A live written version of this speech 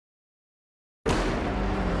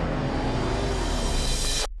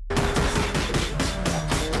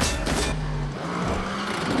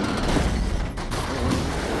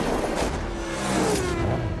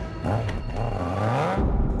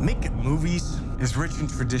is rich in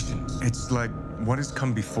tradition. It's like what has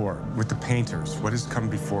come before with the painters, what has come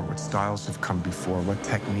before, what styles have come before, what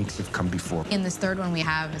techniques have come before. In this third one, we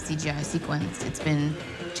have a CGI sequence. It's been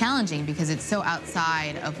challenging because it's so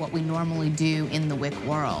outside of what we normally do in the Wick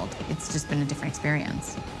world. It's just been a different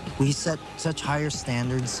experience. We set such higher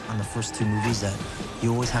standards on the first two movies that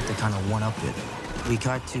you always have to kind of one-up it. We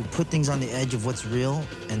got to put things on the edge of what's real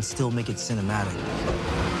and still make it cinematic.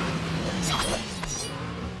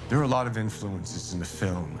 There are a lot of influences in the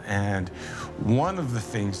film, and one of the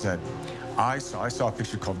things that I saw a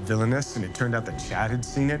picture called Villainous, and it turned out that Chad had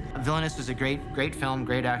seen it. Villainous was a great film,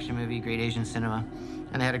 great action movie, great Asian cinema,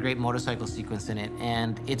 and they had a great motorcycle sequence in it.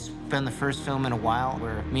 And it's been the first film in a while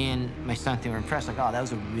where me and my stunt team were impressed, like, oh, that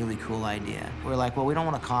was a really cool idea. We're like, well, we don't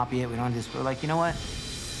want to copy it, we don't want to just, we're like, you know what?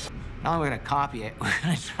 Not only are we going to copy it, we're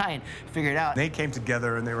going to try and figure it out. They came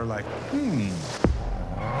together and they were like,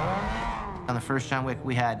 On the first John Wick,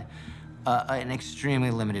 we had an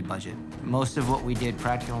extremely limited budget. Most of what we did,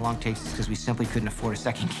 practical and long takes, is because we simply couldn't afford a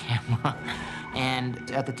second camera.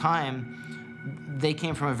 And at the time, they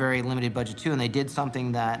came from a very limited budget too, and they did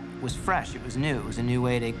something that was fresh. It was new. It was a new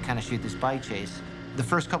way to kind of shoot this bike chase. The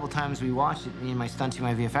first couple times we watched it, me and my stunt team,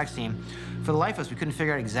 my VFX team, for the life of us, we couldn't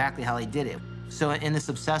figure out exactly how they did it. So in this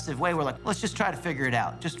obsessive way, we're like, let's just try to figure it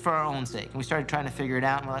out, just for our own sake. And we started trying to figure it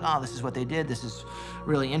out, and we're like, oh, this is what they did. This is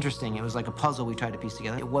really interesting. It was like a puzzle we tried to piece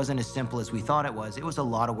together. It wasn't as simple as we thought it was. It was a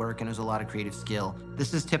lot of work, and it was a lot of creative skill.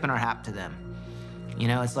 This is tipping our hat to them. You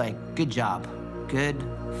know, it's like, good job. Good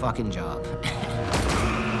fucking job.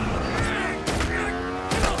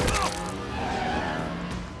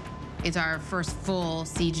 It's our first full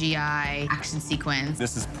CGI action sequence.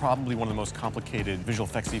 This is probably one of the most complicated visual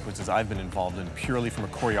effects sequences I've been involved in, purely from a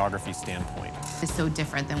choreography standpoint. It's so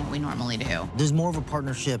different than what we normally do. There's more of a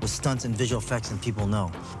partnership with stunts and visual effects than people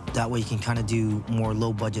know. That way you can kind of do more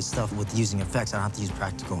low-budget stuff with using effects. I don't have to use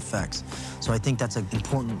practical effects. So I think that's an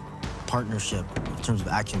important partnership in terms of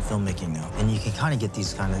action filmmaking now. And you can kind of get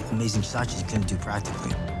these kind of amazing shots you couldn't do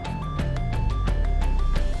practically.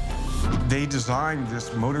 They designed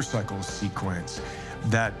this motorcycle sequence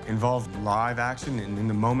that involved live action and in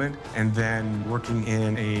the moment, and then working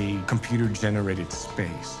in a computer-generated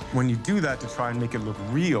space. When you do that to try and make it look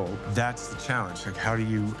real, that's the challenge. Like, how do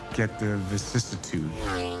you get the vicissitude?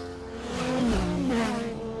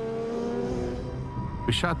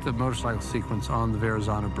 We shot the motorcycle sequence on the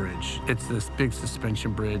Verrazano Bridge. It's this big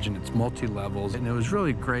suspension bridge, and it's multi-levels. And it was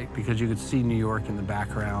really great because you could see New York in the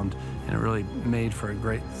background, and it really made for a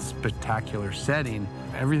great, spectacular setting.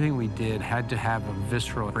 Everything we did had to have a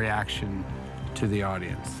visceral reaction to the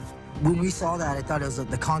audience. When we saw that, I thought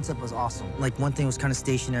the concept was awesome. Like, one thing was kind of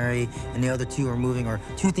stationary, and the other two were moving, or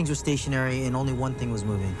two things were stationary, and only one thing was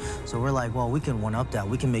moving. So we're like, well, we can one-up that.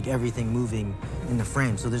 We can make everything moving in the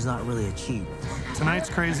frame, so there's not really a cheat. Tonight's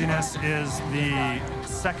craziness is the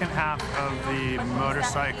second half of the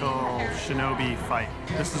motorcycle shinobi fight.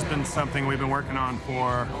 This has been something we've been working on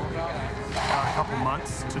for a couple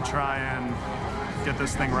months to try and get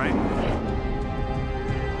this thing right.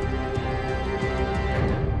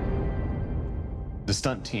 The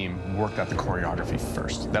stunt team worked out the choreography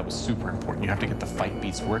first. That was super important. You have to get the fight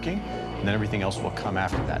beats working, and then everything else will come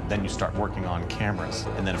after that. Then you start working on cameras.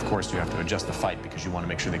 And then, of course, you have to adjust the fight because you want to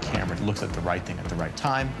make sure the camera looks at the right thing at the right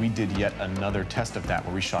time. We did yet another test of that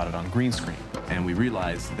where we shot it on green screen. And we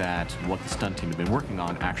realized that what the stunt team had been working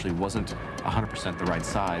on actually wasn't 100% the right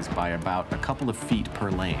size by about a couple of feet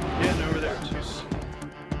per lane. Yeah, over there.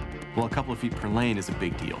 Well, a couple of feet per lane is a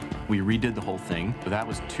big deal. We redid the whole thing, but that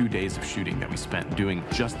was 2 days of shooting that we spent doing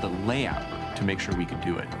just the layout to make sure we could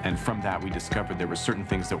do it. And from that, we discovered there were certain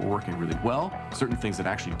things that were working really well, certain things that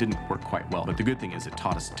actually didn't work quite well. But the good thing is it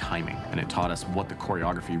taught us timing, and it taught us what the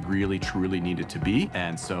choreography really, truly needed to be.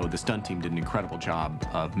 And so the stunt team did an incredible job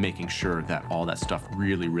of making sure that all that stuff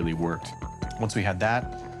really, really worked. Once we had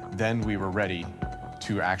that, then we were ready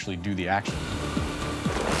to actually do the action.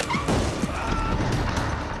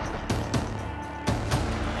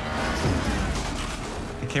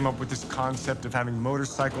 Came up with this concept of having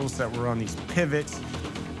motorcycles that were on these pivots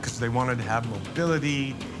because they wanted to have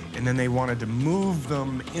mobility, and then they wanted to move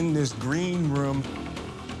them in this green room.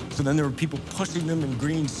 So then there were people pushing them in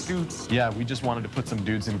green suits. Yeah, we just wanted to put some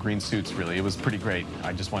dudes in green suits, really. It was pretty great.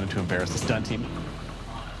 I just wanted to embarrass the stunt team.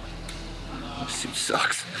 This suit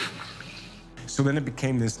sucks. So then it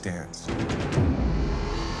became this dance.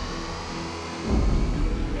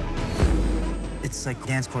 It's like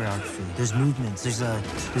dance choreography. There's movements. There's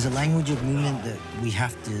a language of movement that we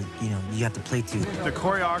have to, you have to play to. The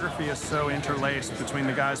choreography is so interlaced between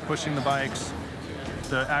the guys pushing the bikes,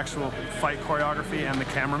 the actual fight choreography, and the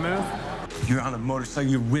camera move. You're on a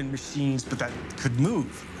motorcycle, you're wind machines, but that could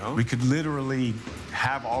move, you know? We could literally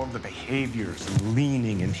have all of the behaviors, and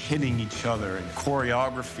leaning and hitting each other, and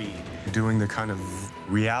choreography, doing the kind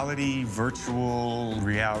of reality, virtual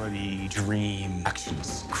reality, dream action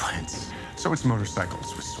sequence. So it's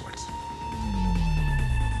motorcycles with swords.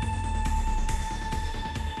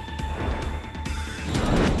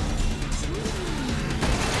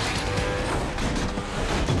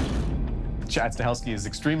 Chad Stahelski is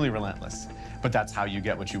extremely relentless, but that's how you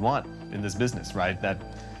get what you want in this business, right?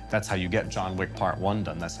 That's how you get John Wick Part 1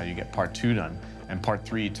 done. That's how you get Part 2 done. And Part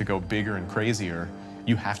 3, to go bigger and crazier,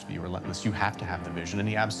 you have to be relentless. You have to have the vision, and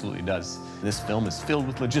he absolutely does. This film is filled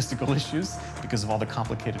with logistical issues because of all the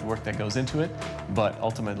complicated work that goes into it, but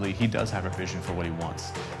ultimately he does have a vision for what he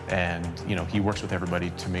wants. And, you know, he works with everybody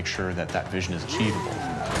to make sure that that vision is achievable.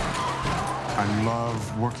 I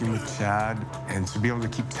love working with Chad, and to be able to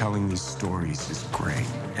keep telling these stories is great.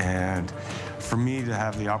 And for me to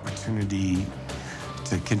have the opportunity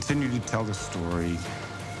to continue to tell the story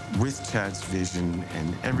with Chad's vision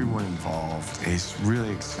and everyone involved is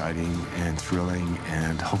really exciting and thrilling,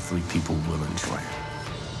 and hopefully people will enjoy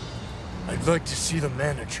it. I'd like to see the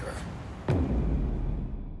manager.